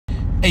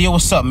yo,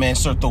 what's up, man?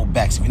 Sir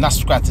Throwbacks. If you're not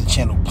subscribed to the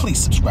channel, please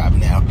subscribe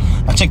now.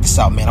 Now, check this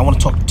out, man. I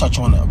want to touch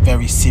on a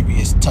very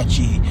serious,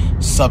 touchy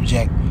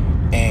subject,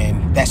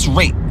 and that's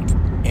rape.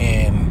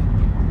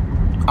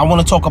 And I want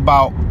to talk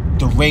about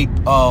the rape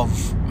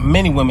of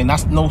many women,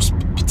 not no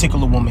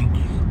particular woman.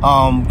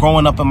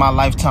 Growing up in my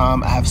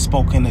lifetime, I have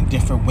spoken to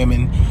different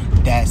women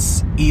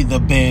that's either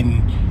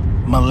been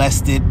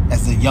molested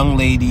as a young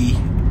lady,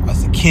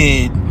 as a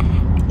kid,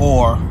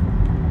 or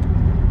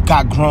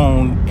got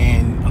grown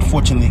and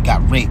unfortunately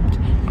got raped.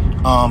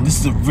 This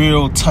is a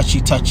real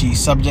touchy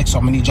subject, so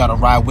I'm gonna need y'all to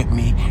ride with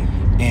me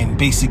and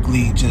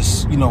basically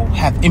just, you know,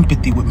 have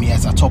empathy with me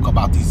as I talk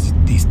about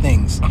these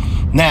things.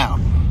 Now,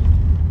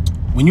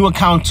 when you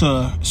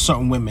encounter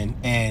certain women,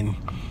 and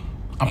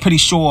I'm pretty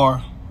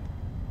sure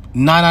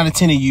 9 out of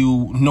 10 of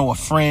you know a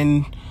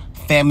friend,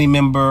 family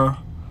member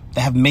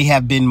that may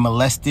have been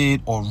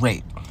molested or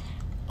raped.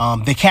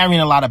 They're carrying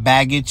a lot of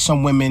baggage.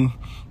 Some women,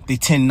 they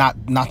tend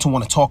not to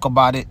want to talk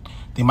about it.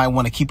 They might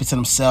want to keep it to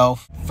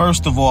themselves.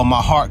 First of all,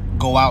 my heart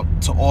go out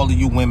to all of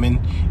you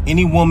women.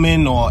 Any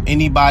woman or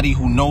anybody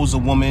who knows a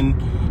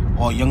woman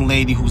or a young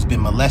lady who's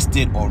been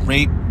molested or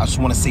raped, I just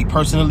want to say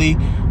personally,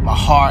 my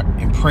heart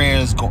and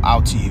prayers go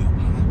out to you.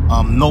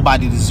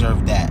 Nobody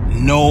deserves that.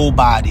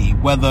 Nobody,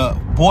 whether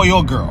boy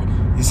or girl.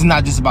 This is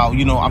not just about,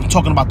 you know, I'm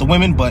talking about the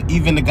women, but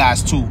even the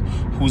guys too,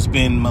 who's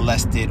been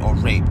molested or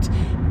raped.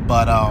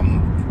 But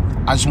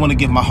I just want to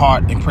give my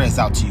heart and prayers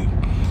out to you.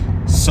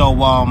 So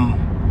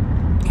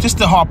just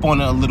to harp on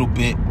it a little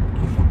bit,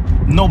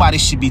 nobody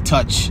should be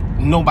touched.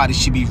 Nobody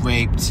should be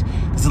raped.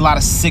 There's a lot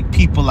of sick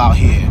people out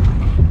here.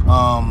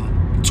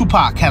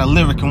 Tupac had a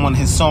lyric in one of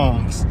his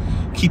songs,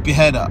 "Keep your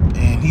head up,"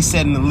 and he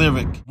said in the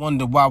lyric,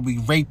 "Wonder why we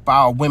rape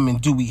our women.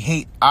 Do we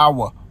hate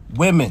our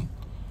women?"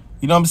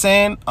 You know what I'm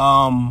saying?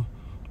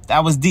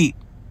 That was deep.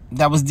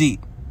 That was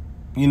deep.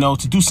 You know,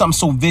 to do something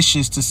so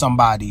vicious to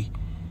somebody,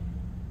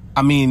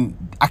 I mean,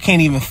 I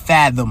can't even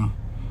fathom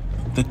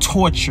the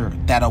torture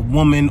that a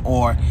woman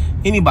or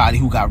anybody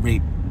who got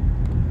raped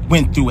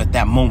went through at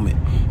that moment.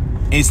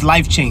 It's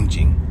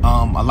life-changing.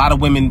 A lot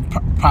of women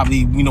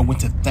probably, you know,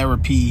 went to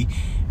therapy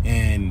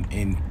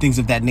and things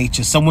of that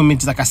nature. Some women,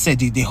 like I said,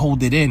 they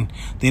hold it in.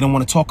 They don't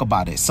want to talk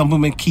about it. Some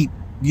women keep,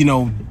 you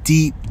know,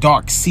 deep,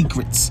 dark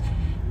secrets,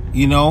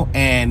 you know,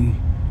 and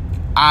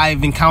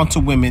I've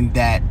encountered women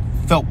that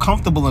felt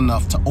comfortable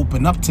enough to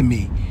open up to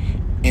me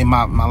in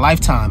my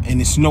lifetime. And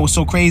it's, you know what's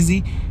so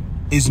crazy?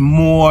 It's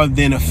more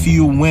than a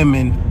few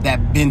women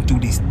that been through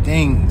these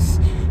things.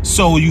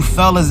 So you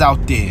fellas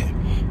out there,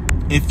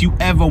 if you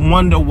ever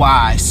wonder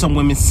why some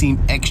women seem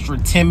extra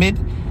timid,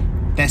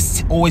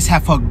 that's always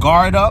have her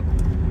guard up,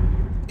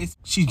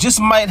 she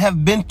just might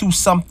have been through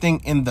something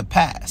in the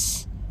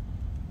past.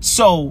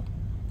 So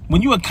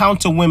when you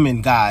encounter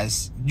women,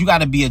 guys, you got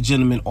to be a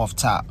gentleman off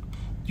top.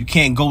 You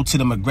can't go to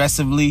them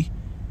aggressively.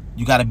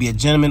 You got to be a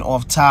gentleman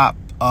off top.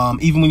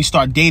 Even when you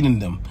start dating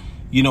them,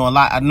 you know,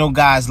 I know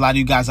guys, a lot of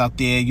you guys out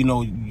there, you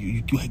know,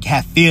 you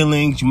have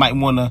feelings. You might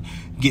want to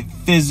get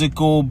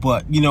physical,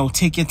 but, you know,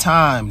 take your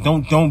time.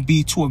 Don't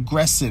be too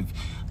aggressive.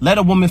 Let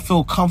a woman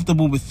feel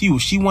comfortable with you.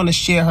 If she want to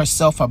share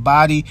herself, her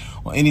body,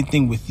 or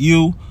anything with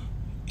you,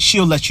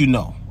 she'll let you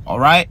know. All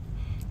right.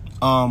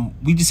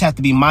 We just have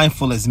to be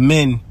mindful as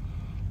men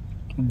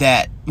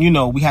that, you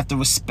know, we have to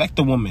respect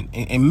a woman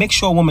and make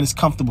sure a woman is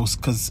comfortable,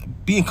 because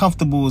being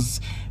comfortable is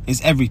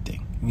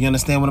everything. You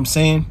understand what I'm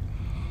saying?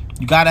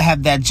 You got to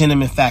have that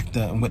gentleman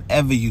factor in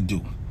whatever you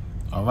do.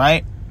 All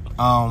right.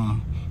 I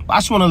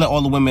just want to let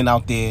all the women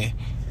out there,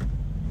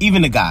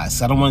 even the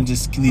guys, I don't want to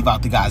just leave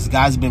out the guys. The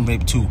guys have been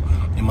raped too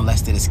and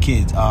molested as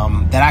kids,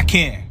 that I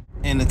care.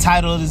 And the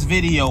title of this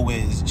video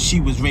is "She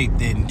Was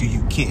Raped, and Do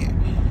You Care?"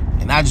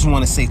 And I just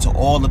want to say to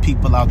all the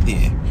people out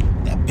there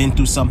that been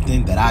through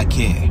something, that I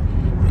care.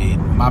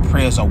 And my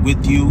prayers are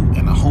with you,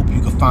 and I hope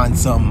you can find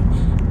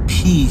some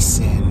peace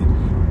and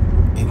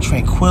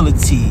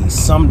tranquility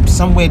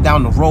somewhere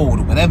down the road,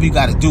 or whatever you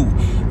got to do.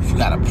 If you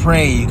got to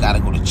pray, you got to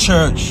go to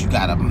church, you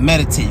got to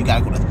meditate, you got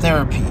to go to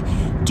therapy.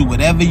 Do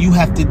whatever you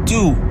have to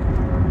do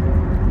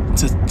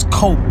to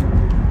cope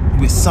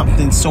with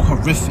something so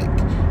horrific.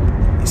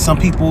 Some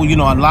people, you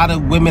know, a lot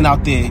of women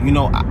out there, you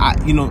know,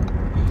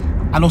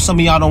 I know some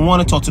of y'all don't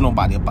want to talk to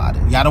nobody about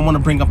it. Y'all don't want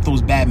to bring up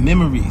those bad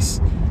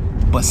memories.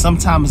 But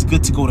sometimes it's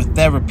good to go to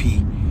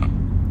therapy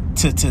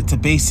to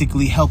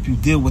basically help you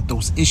deal with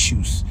those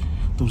issues,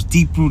 those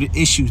deep-rooted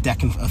issues that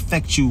can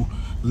affect you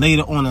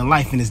later on in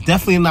life. And it's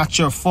definitely not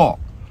your fault.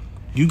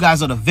 You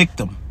guys are the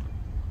victim.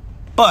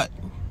 But,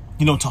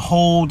 you know, to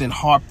hold and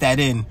harp that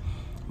in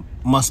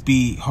must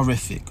be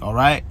horrific, all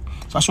right?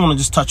 So I just want to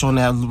just touch on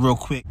that real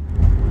quick.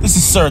 This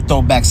is Sir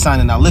Throwback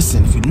signing out.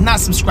 Listen, if you're not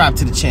subscribed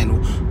to the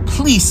channel,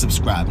 please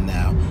subscribe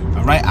now,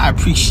 all right? I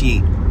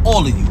appreciate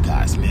all of you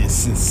guys, man.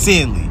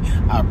 Sincerely,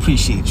 I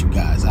appreciate you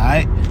guys, all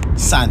right?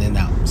 Signing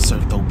out, Sir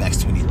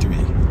Throwbacks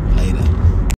 23.